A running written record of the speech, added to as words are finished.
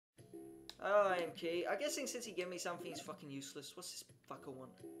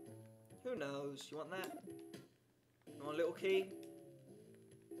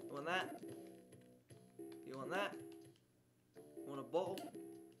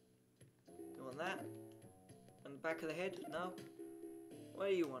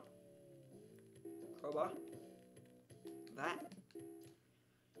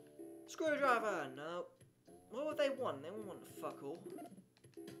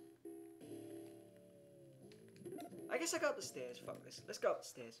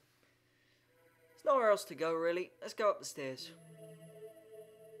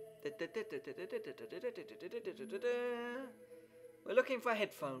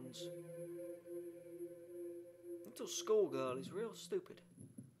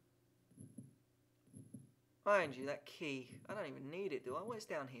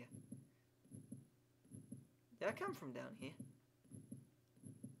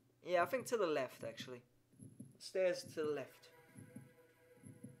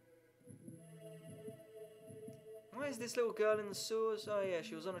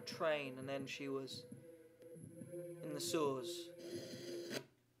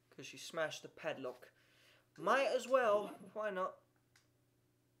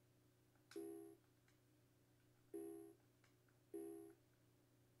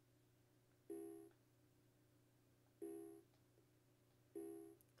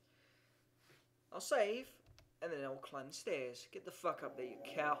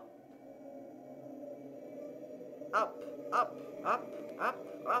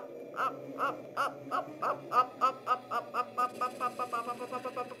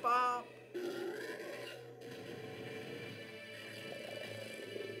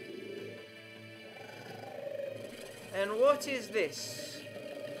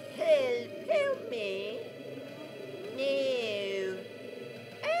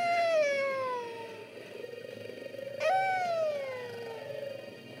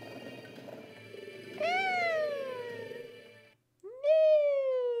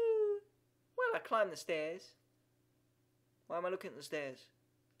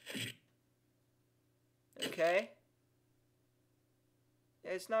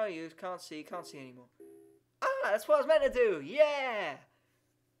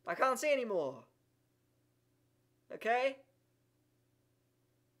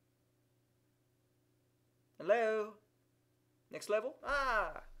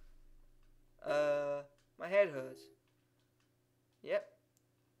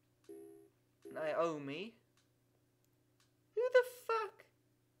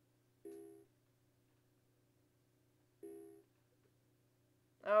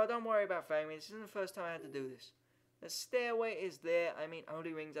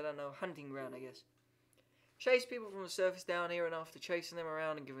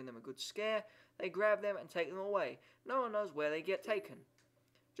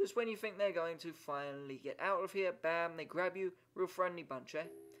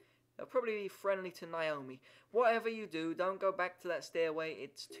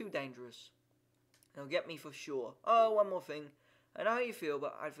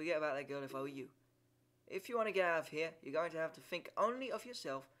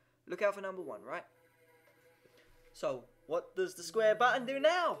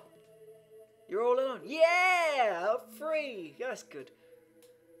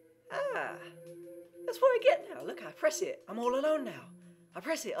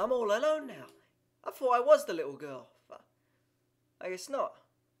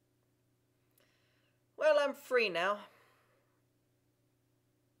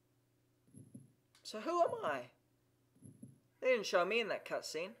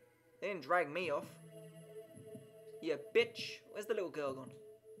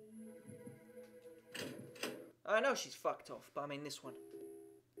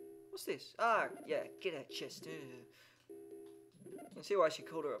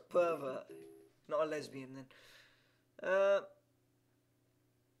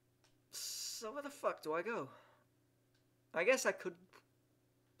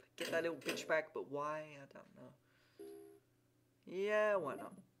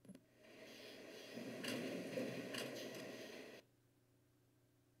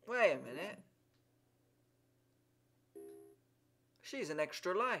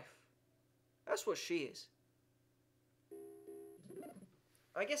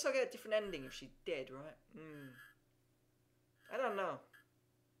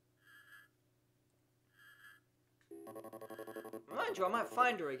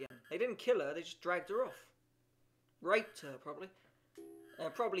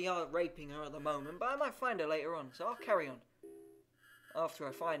After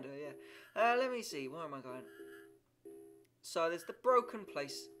I find her, yeah. Let me see. Where am I going? So there's the broken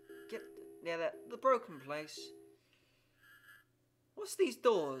place. The broken place. What's these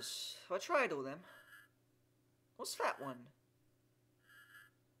doors? I tried all them. What's that one?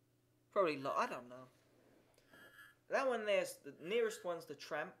 Probably locked. I don't know. That one there's the nearest one's the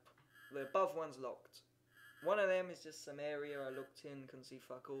tramp. The above one's locked. One of them is just some area I looked in, couldn't see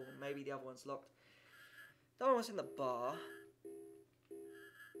fuck all. Maybe the other one's locked. The other one's in the bar.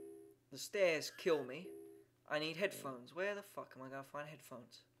 The stairs kill me. I need headphones. Where the fuck am I going to find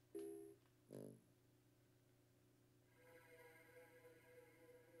headphones?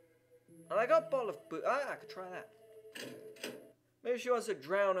 And I got a bottle of booze. I could try that. Maybe she wants to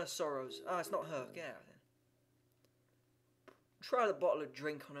drown her sorrows. Ah, it's not her. Get out of there. Try the bottle of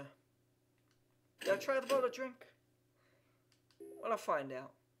drink on her. Did I try the bottle of drink? Well, I'll find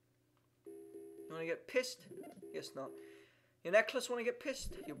out. You want to get pissed? Guess not. Your necklace want to get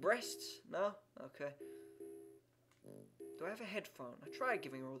pissed? Your breasts? No? Okay. Do I have a headphone? I tried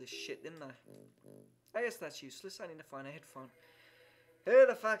giving her all this shit, didn't I? I guess that's useless. I need to find a headphone. Who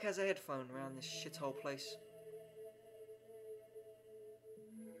the fuck has a headphone around this shithole place?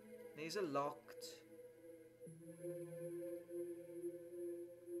 These are locked.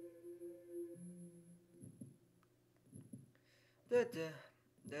 Dying.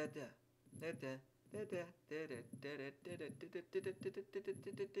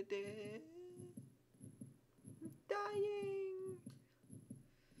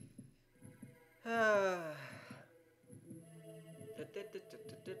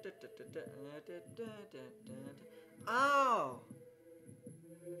 Oh!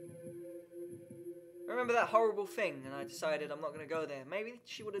 I remember that horrible thing, and I decided I'm not going to go there. Maybe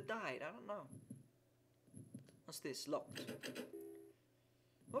she would have died. I don't know. What's this? Locked.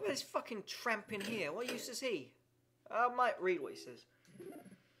 What about this fucking tramp in here? What use is he? I might read what he says.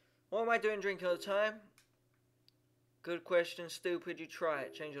 What am I doing drinking all the time? Good question, stupid. You try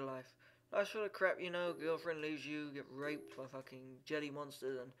it. Change your life. That sort of crap, you know. Girlfriend leaves you, get raped by fucking jelly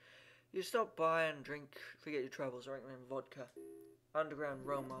monsters, and you stop by and drink, forget your troubles. I recommend vodka. Underground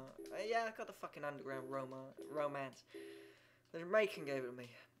Roma. Yeah, I got the fucking Underground romance. The Jamaican gave it to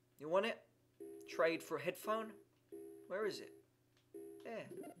me. You want it? Trade for a headphone? Where is it? There.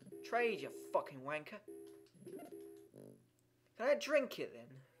 Trade, you fucking wanker. Can I drink it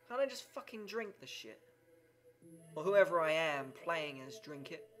then? Can't I just fucking drink the shit? Or whoever I am playing as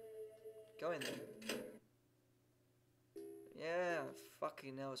drink it? Go in there. Yeah,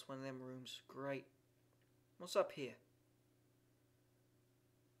 fucking hell, it's one of them rooms. Great. What's up here?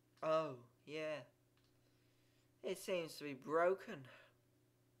 Oh, yeah. It seems to be broken.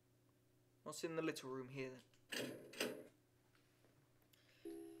 What's in the little room here then?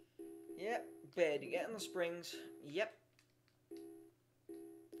 Yep, bed. You get on the springs. Yep.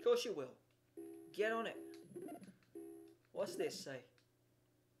 Of course you will. Get on it. What's this say?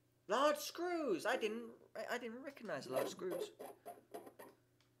 Large screws. I didn't recognize large screws.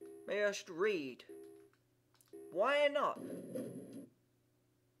 Maybe I should read. Why not?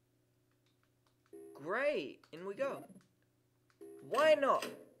 Great. In we go. Why not?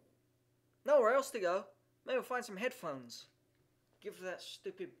 Nowhere else to go. Maybe we'll find some headphones. Give to that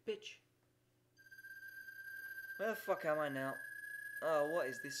stupid bitch. Where the fuck am I now? Oh, what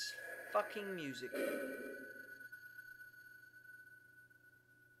is this fucking music?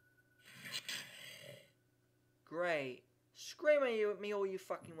 Great. Scream at me all you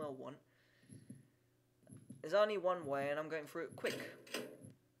fucking well want. There's only one way and I'm going through it quick.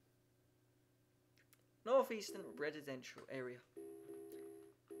 Northeastern residential area.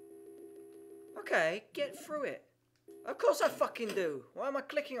 Okay, get through it. Of course I fucking do. Why am I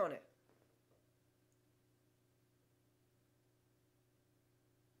clicking on it?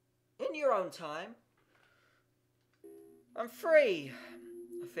 In your own time. I'm free,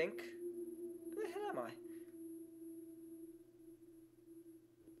 I think. Where the hell am I?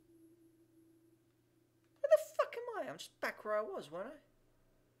 Where the fuck am I? I'm just back where I was, weren't I?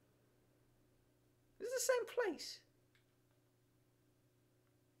 This is the same place.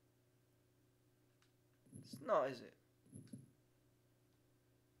 It's not, is it?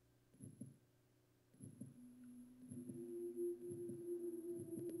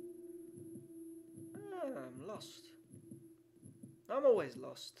 I'm lost. I'm always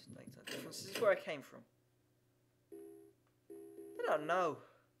lost. Makes no difference. This is where I came from. I don't know.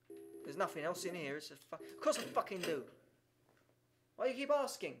 There's nothing else in here. It's just of course I fucking do. Why do you keep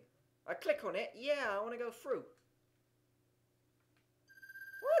asking? I click on it. Yeah, I want to go through.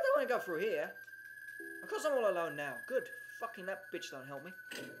 Well, I don't want to go through here. Of course I'm all alone now. Good. Fucking that bitch don't help me.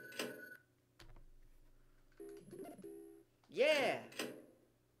 Yeah.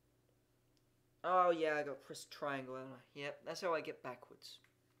 Oh yeah, I got to press triangle, haven't I? Yep, that's how I get backwards.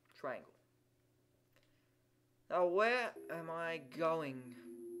 Triangle. Now where am I going?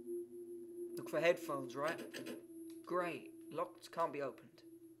 Look for headphones, right? Great. Locked, can't be opened.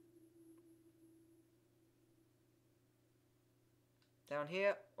 Down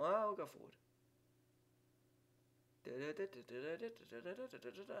here, well, we'll go forward.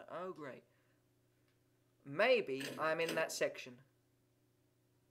 Oh, great. Maybe I'm in that section.